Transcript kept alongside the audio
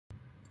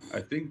I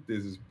think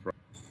this is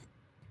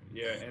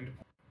Yeah, and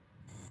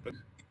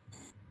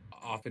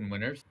Often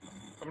winners.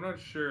 I'm not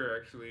sure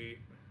actually.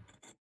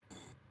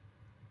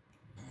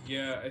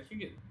 Yeah, I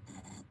think it.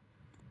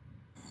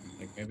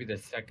 Like maybe the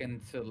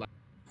second to last,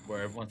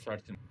 where everyone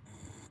starts to.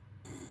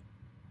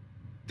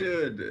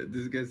 dude.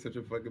 This guy's such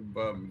a fucking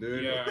bum,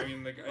 dude. Yeah, I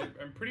mean, like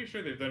I'm pretty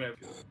sure they've done it.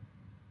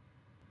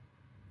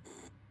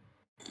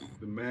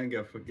 The man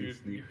got fucking Dude,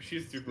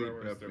 sleep super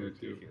armor is so apnea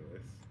too.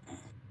 ridiculous.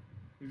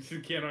 You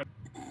just cannot.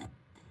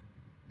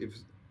 If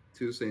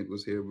Toussaint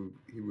was here,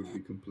 he would be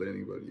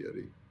complaining about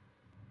Yeti.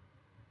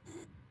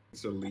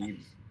 So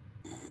leaves.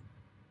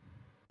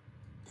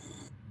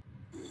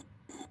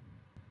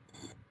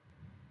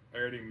 I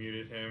already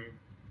muted him.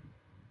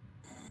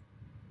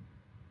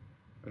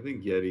 I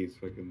think Yeti's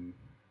fucking.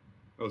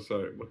 Oh,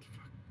 sorry. What the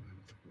fuck?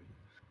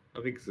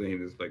 I think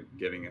Zain is like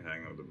getting a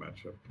hang of the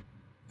matchup.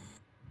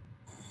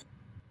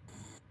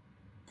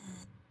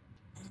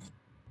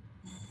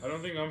 I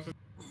don't think I'm.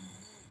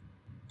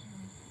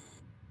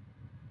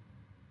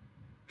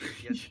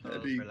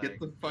 Yeti, get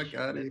the fuck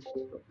out of here.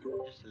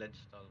 Just let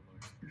stall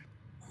mode.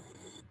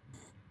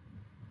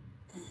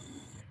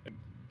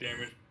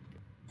 Damage.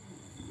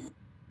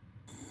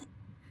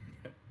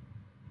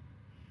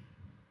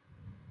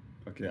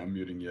 Okay, I'm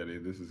muting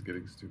Yeti. This is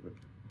getting stupid.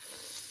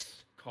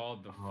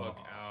 Called the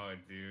fuck out,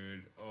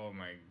 dude. Oh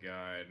my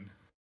god.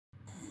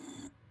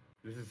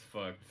 This is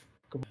fucked.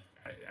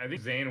 I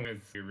think Zayn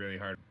wins really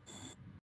hard.